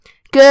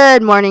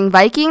Good morning,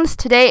 Vikings.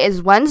 Today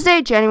is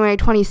Wednesday, January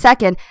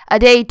 22nd, a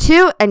day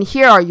 2, and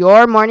here are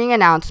your morning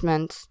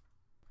announcements.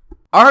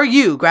 Are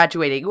you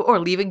graduating or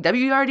leaving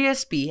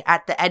WRDSB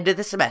at the end of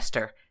the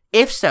semester?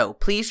 If so,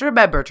 please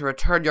remember to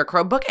return your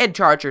Chromebook and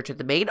charger to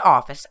the main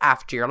office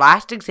after your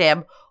last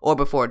exam or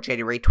before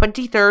January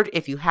 23rd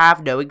if you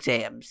have no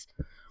exams.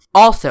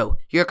 Also,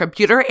 your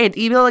computer and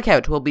email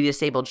account will be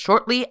disabled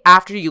shortly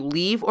after you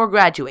leave or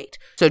graduate,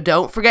 so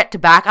don't forget to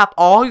back up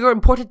all your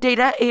important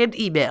data and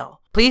email.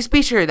 Please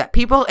be sure that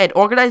people and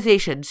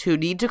organizations who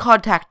need to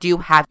contact you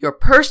have your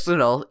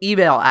personal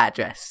email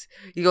address.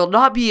 You will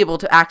not be able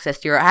to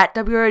access your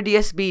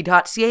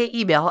 @wrdsb.ca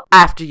email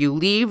after you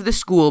leave the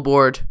school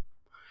board.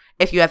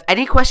 If you have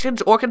any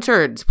questions or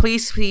concerns,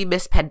 please see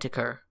Miss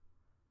Pentaker.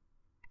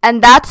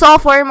 And that's all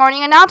for your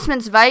morning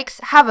announcements, Vikes.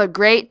 Have a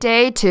great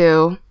day,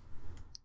 too.